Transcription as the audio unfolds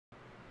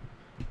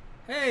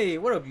Hey,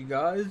 what up, you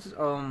guys?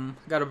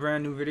 Got a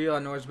brand new video. I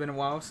know it's been a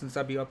while since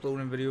I've been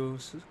uploading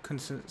videos.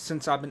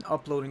 Since I've been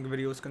uploading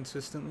videos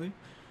consistently.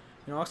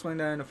 I'll explain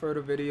that in a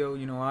further video.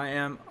 I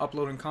am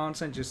uploading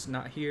content, just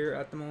not here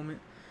at the moment.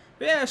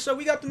 But yeah, so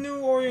we got the new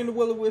Ori and the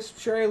Will-O-Wisp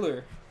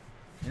trailer.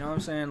 You know what I'm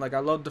saying? Like, I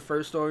loved the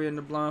first Ori and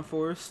the Blind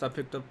Forest. I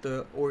picked up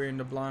the Ori and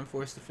the Blind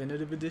Forest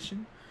Definitive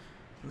Edition.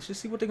 Let's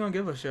just see what they're gonna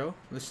give us, yo.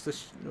 Let's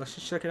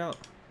just check it out.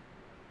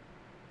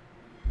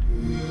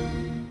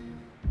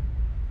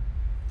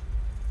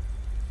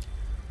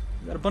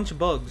 Got a bunch of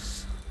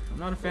bugs. I'm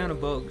not a fan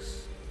of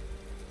bugs.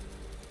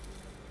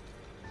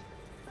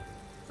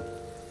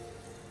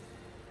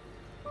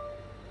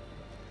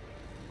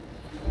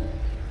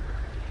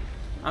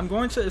 I'm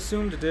going to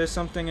assume that there's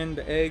something in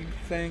the egg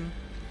thing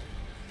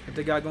that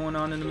they got going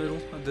on in the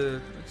middle of the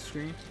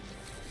screen.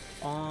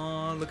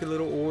 Aw, look at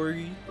little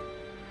Ori.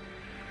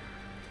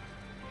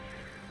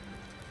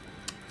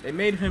 They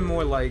made him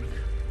more like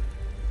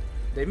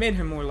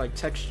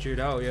textured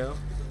out, yo.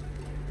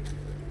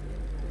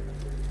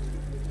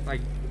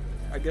 Like,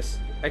 I guess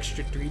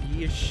extra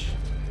 3D-ish.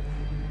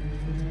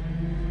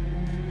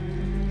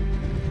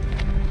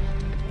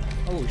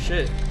 Oh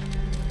shit.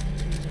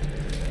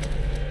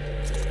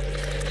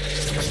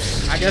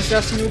 I guess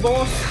that's the new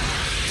boss.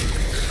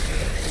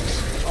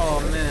 Oh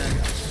man.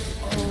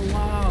 Oh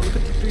wow, look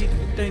at the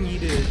 3D thing he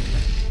did.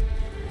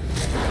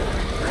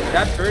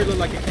 That bird looked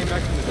like it came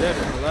back from the dead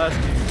in the last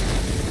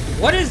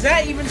game. What is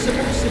that even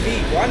supposed to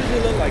be? Why does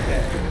it look like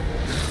that?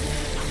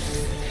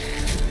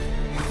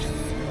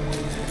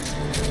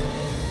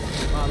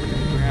 Wow, look at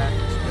the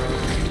graphics, bro.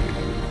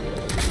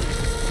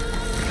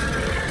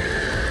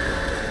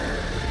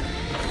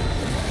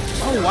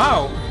 Oh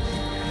wow!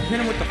 Hit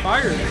him with the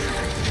fire.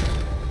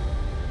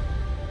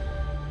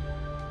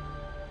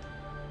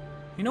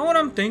 You know what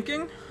I'm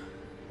thinking?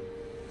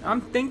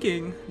 I'm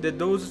thinking that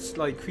those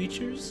like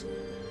creatures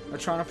are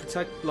trying to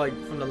protect, like,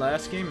 from the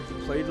last game, if you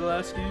played the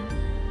last game,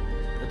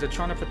 that they're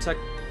trying to protect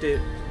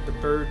the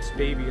bird's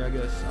baby, I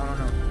guess. I don't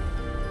know.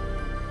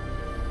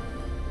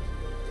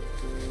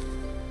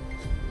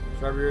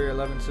 February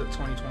 11th,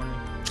 2020.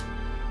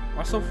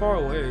 Why so far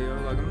away, yo?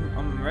 Like,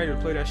 I'm ready to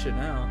play that shit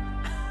now.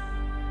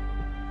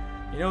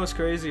 You know what's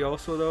crazy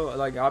also, though?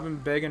 Like, I've been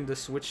begging the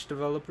Switch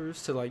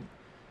developers to, like,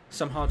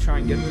 somehow try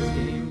and get this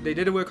game. They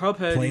did it with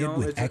Cuphead, you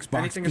know?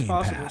 Anything is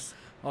possible.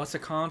 Oh, it's a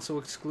console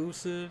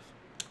exclusive.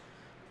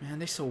 Man,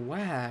 they so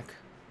whack.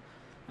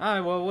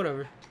 Alright, well,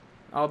 whatever.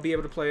 I'll be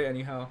able to play it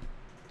anyhow.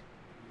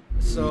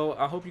 So,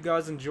 I hope you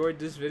guys enjoyed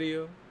this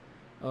video.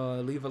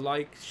 Leave a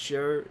like,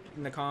 share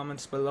in the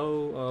comments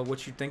below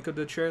what you think of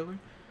the trailer.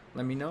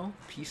 Let me know.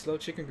 Peace,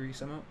 love, chicken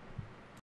grease. I'm out.